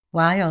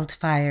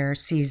Wildfire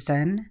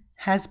season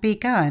has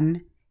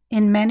begun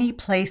in many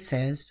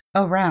places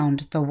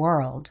around the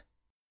world.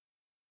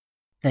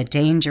 The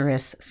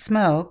dangerous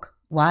smoke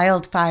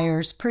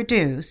wildfires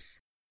produce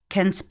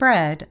can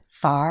spread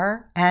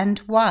far and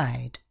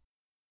wide.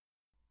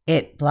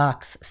 It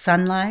blocks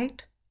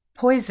sunlight,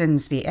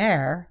 poisons the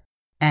air,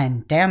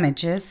 and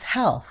damages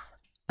health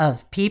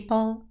of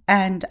people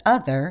and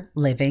other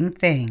living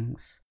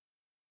things.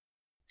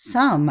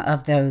 Some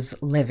of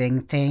those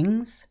living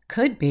things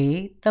could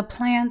be the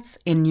plants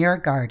in your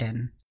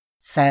garden,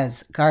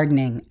 says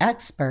gardening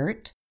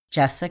expert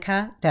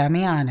Jessica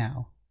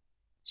Damiano.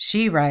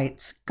 She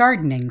writes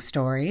gardening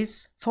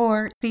stories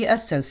for the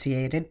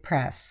Associated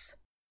Press.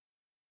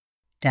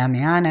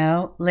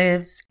 Damiano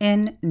lives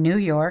in New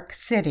York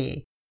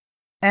City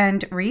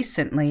and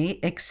recently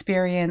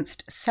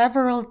experienced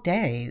several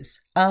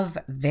days of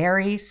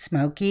very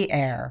smoky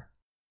air.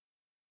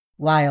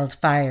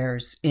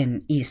 Wildfires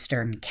in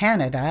eastern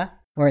Canada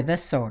were the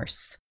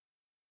source.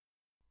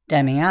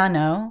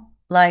 Damiano,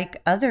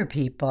 like other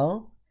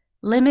people,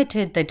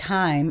 limited the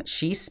time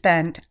she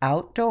spent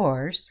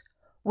outdoors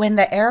when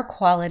the air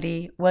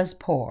quality was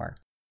poor.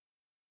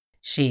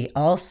 She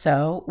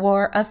also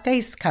wore a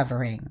face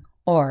covering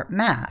or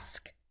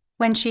mask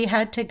when she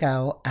had to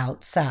go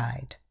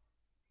outside.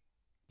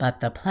 But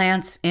the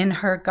plants in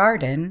her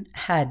garden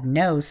had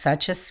no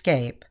such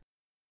escape.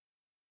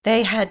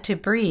 They had to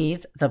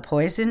breathe the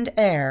poisoned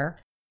air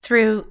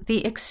through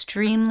the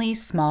extremely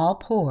small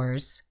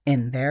pores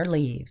in their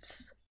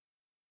leaves.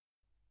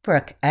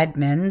 Brooke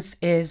Edmonds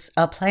is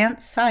a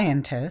plant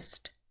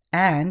scientist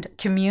and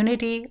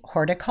community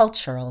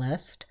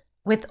horticulturalist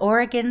with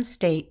Oregon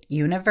State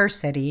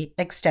University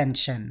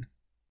Extension.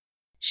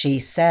 She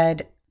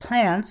said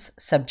plants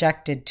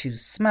subjected to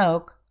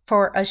smoke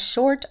for a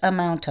short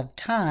amount of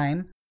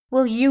time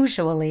will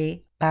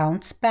usually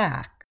bounce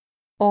back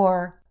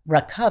or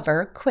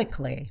recover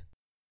quickly.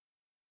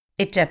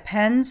 It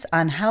depends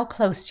on how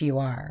close you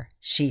are,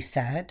 she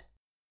said.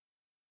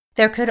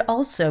 There could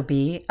also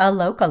be a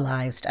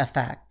localized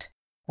effect,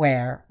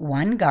 where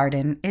one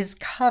garden is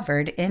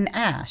covered in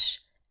ash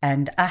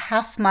and a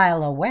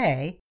half-mile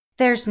away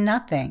there's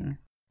nothing,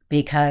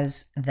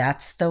 because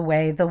that's the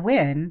way the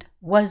wind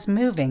was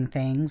moving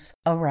things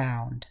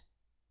around.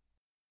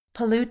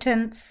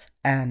 Pollutants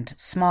and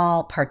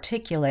small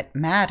particulate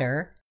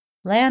matter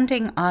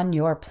landing on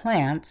your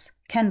plants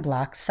can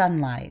block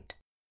sunlight,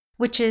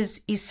 which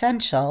is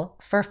essential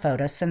for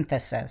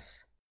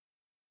photosynthesis.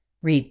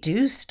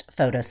 Reduced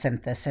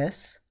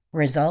photosynthesis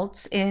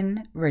results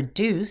in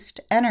reduced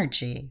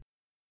energy.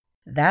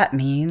 That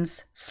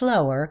means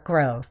slower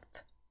growth.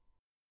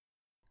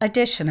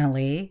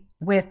 Additionally,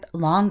 with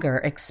longer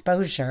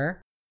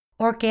exposure,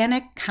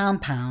 organic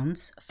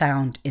compounds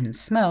found in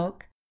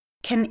smoke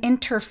can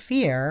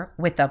interfere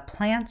with a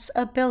plant's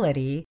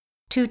ability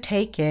to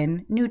take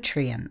in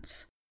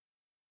nutrients.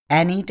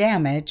 Any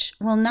damage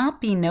will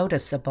not be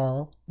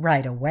noticeable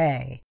right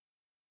away.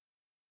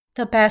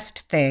 The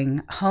best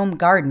thing home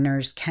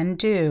gardeners can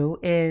do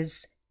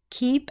is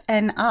keep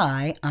an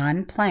eye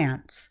on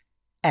plants,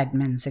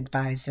 Edmonds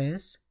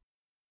advises.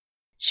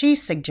 She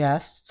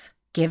suggests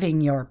giving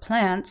your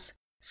plants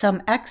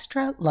some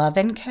extra love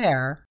and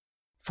care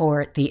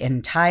for the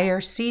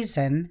entire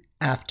season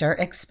after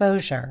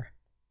exposure.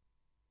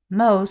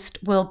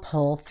 Most will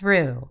pull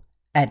through,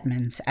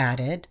 Edmonds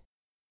added.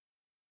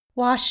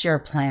 Wash your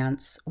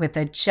plants with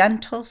a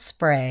gentle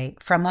spray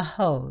from a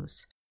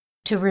hose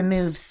to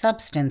remove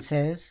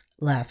substances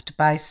left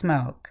by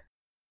smoke.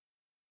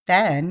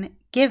 Then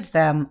give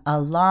them a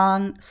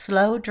long,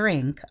 slow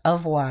drink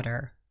of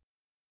water.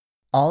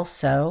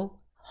 Also,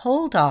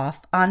 hold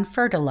off on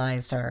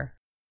fertilizer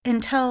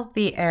until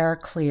the air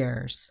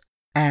clears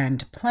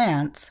and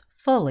plants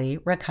fully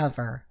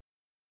recover.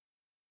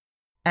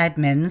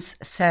 Edmonds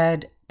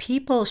said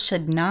people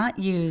should not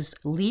use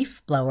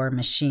leaf blower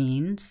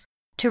machines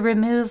to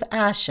remove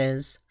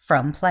ashes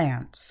from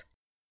plants.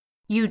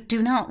 You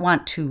do not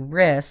want to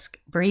risk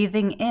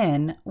breathing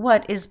in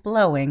what is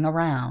blowing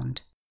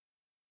around.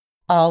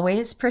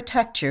 Always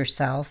protect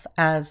yourself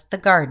as the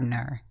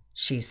gardener,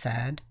 she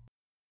said.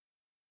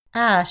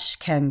 Ash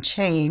can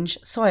change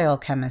soil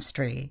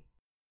chemistry.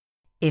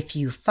 If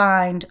you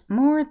find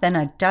more than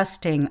a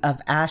dusting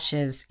of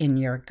ashes in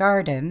your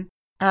garden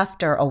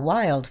after a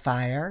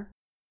wildfire,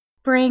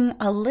 bring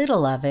a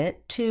little of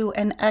it to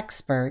an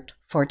expert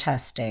for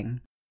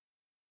testing.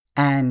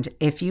 And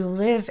if you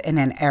live in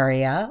an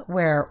area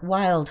where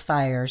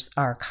wildfires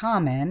are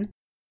common,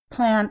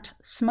 plant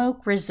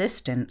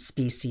smoke-resistant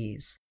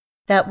species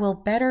that will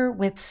better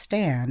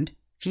withstand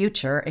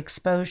future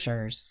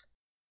exposures.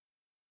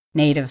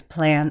 Native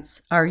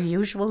plants are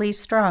usually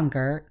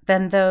stronger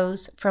than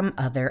those from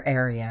other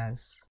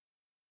areas.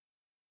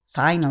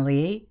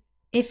 Finally,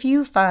 if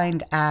you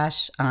find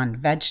ash on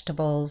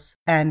vegetables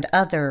and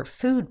other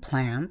food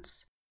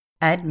plants,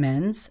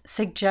 Edmonds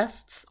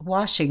suggests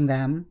washing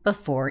them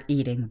before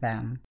eating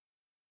them.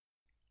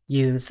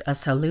 Use a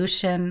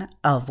solution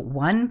of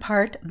 1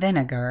 part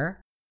vinegar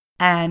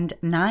and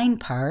 9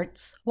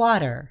 parts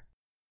water.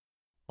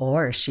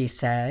 Or, she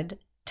said,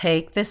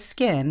 take the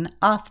skin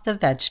off the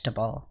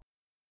vegetable.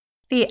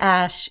 The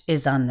ash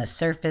is on the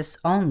surface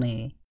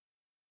only.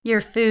 Your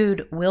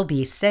food will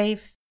be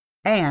safe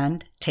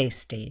and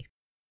tasty.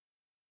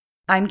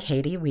 I'm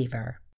Katie Weaver.